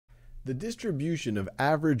The distribution of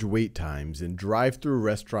average wait times in drive-through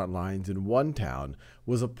restaurant lines in one town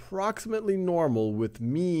was approximately normal with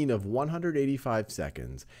mean of 185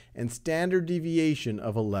 seconds and standard deviation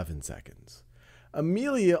of 11 seconds.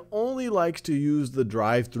 Amelia only likes to use the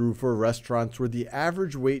drive-through for restaurants where the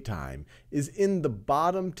average wait time is in the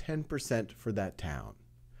bottom 10% for that town.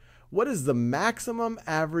 What is the maximum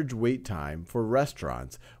average wait time for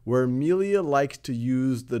restaurants where Amelia likes to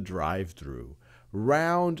use the drive-through?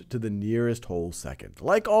 Round to the nearest whole second.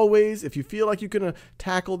 Like always, if you feel like you can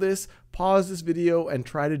tackle this, pause this video and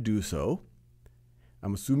try to do so.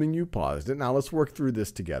 I'm assuming you paused it. Now let's work through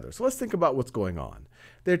this together. So let's think about what's going on.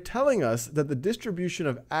 They're telling us that the distribution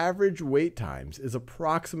of average wait times is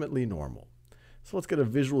approximately normal. So let's get a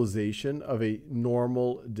visualization of a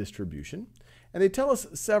normal distribution. And they tell us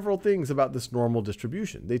several things about this normal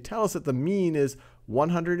distribution. They tell us that the mean is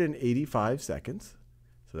 185 seconds.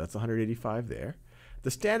 So that's 185 there.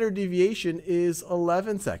 The standard deviation is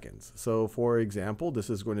 11 seconds. So for example, this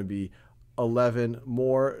is going to be 11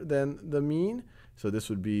 more than the mean. So this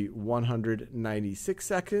would be 196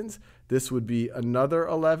 seconds. This would be another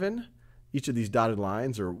 11. Each of these dotted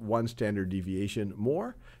lines are one standard deviation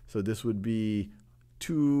more. So this would be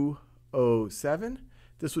 207.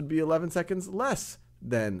 This would be 11 seconds less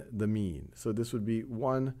than the mean. So this would be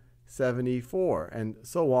 174, and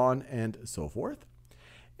so on and so forth.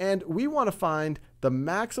 And we want to find the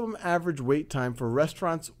maximum average wait time for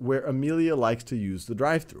restaurants where Amelia likes to use the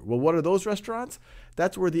drive-through. Well, what are those restaurants?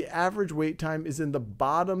 That's where the average wait time is in the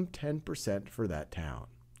bottom 10% for that town.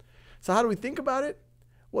 So how do we think about it?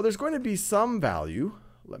 Well, there's going to be some value.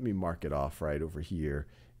 Let me mark it off right over here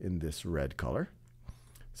in this red color.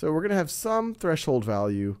 So we're going to have some threshold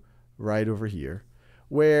value right over here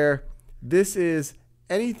where this is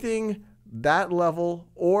anything that level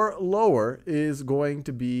or lower is going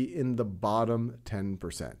to be in the bottom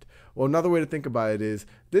 10%. Well, another way to think about it is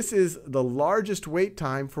this is the largest wait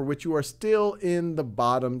time for which you are still in the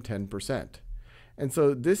bottom 10%. And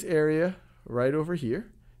so this area right over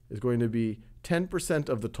here is going to be 10%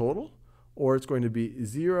 of the total, or it's going to be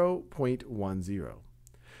 0.10.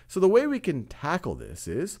 So the way we can tackle this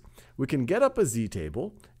is we can get up a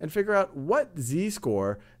z-table and figure out what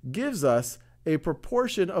z-score gives us a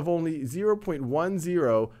proportion of only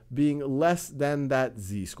 0.10 being less than that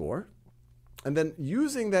z-score. And then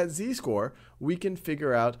using that z-score, we can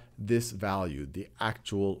figure out this value, the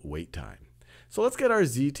actual wait time. So let's get our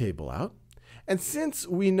z-table out. And since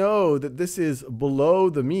we know that this is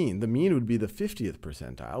below the mean would be the 50th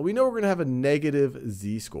percentile, we know we're going to have a negative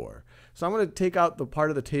z-score. So I'm going to take out the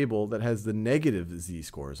part of the table that has the negative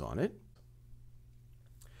z-scores on it.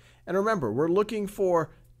 And remember, we're looking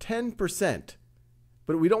for 10%,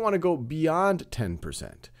 but we don't want to go beyond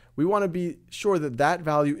 10%. We want to be sure that that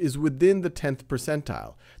value is within the 10th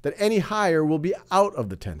percentile, that any higher will be out of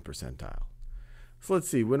the 10th percentile. So let's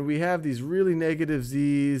see, when we have these really negative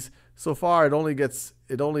z's, so far it only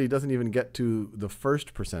doesn't even get to the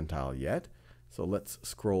first percentile yet. So let's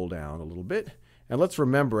scroll down a little bit. And let's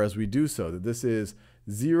remember as we do so that this is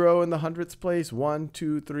 0 in the hundredths place, 1,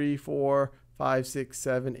 2, 3, 4, 5, 6,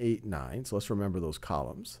 7, 8, 9. So let's remember those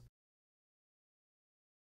columns.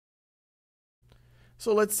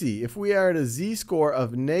 So let's see, if we are at a z-score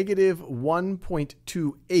of negative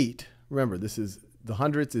 1.28, remember this is the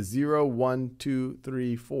hundredths is 0, 1, 2,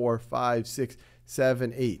 3, 4, 5, 6,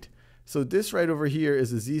 7, 8. So this right over here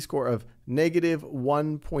is a z-score of negative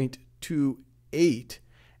 1.28,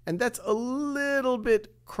 and that's a little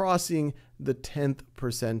bit crossing the 10th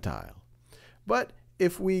percentile. But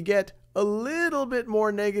if we get a little bit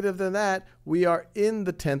more negative than that, we are in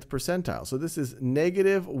the 10th percentile. So this is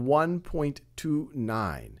negative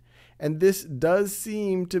 1.29. And this does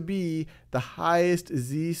seem to be the highest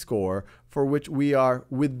z-score for which we are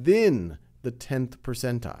within the 10th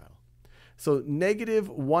percentile. So negative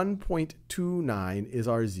 1.29 is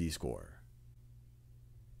our z-score.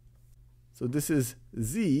 So this is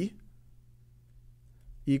z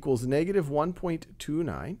equals negative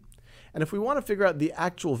 1.29. And if we want to figure out the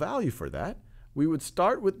actual value for that, we would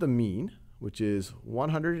start with the mean, which is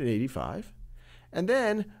 185. And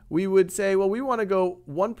then we would say, well, we want to go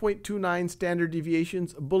 1.29 standard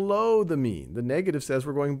deviations below the mean. The negative says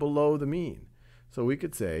we're going below the mean. So we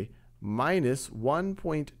could say minus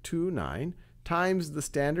 1.29 times the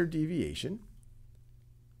standard deviation.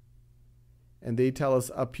 And they tell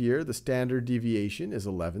us up here the standard deviation is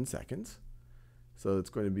 11 seconds. So it's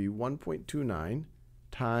going to be 1.29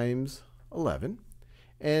 times 11.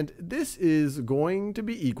 And this is going to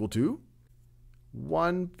be equal to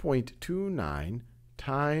 1.29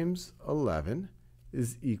 times 11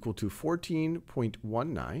 is equal to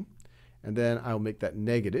 14.19. And then I'll make that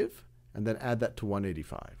negative. and then add that to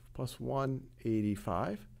 185. Plus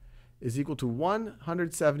 185 is equal to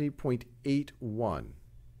 170.81.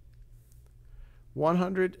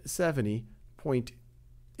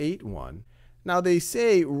 170.81. Now they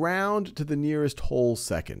say round to the nearest whole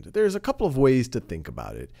second. There's a couple of ways to think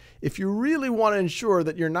about it. If you really want to ensure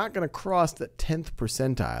that you're not going to cross the 10th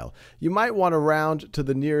percentile, you might want to round to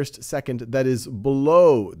the nearest second that is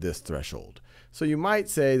below this threshold. So you might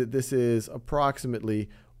say that this is approximately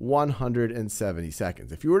 170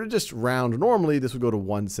 seconds. If you were to just round normally, this would go to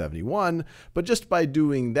 171, but just by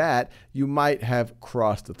doing that, you might have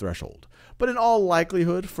crossed the threshold. But in all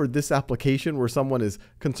likelihood, for this application where someone is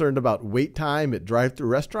concerned about wait time at drive-thru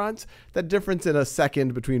restaurants, that difference in a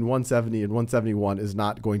second between 170 and 171 is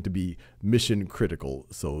not going to be mission critical,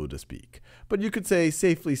 so to speak. But you could say,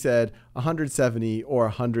 safely said, 170 or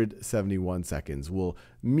 171 seconds will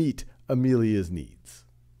meet Amelia's needs.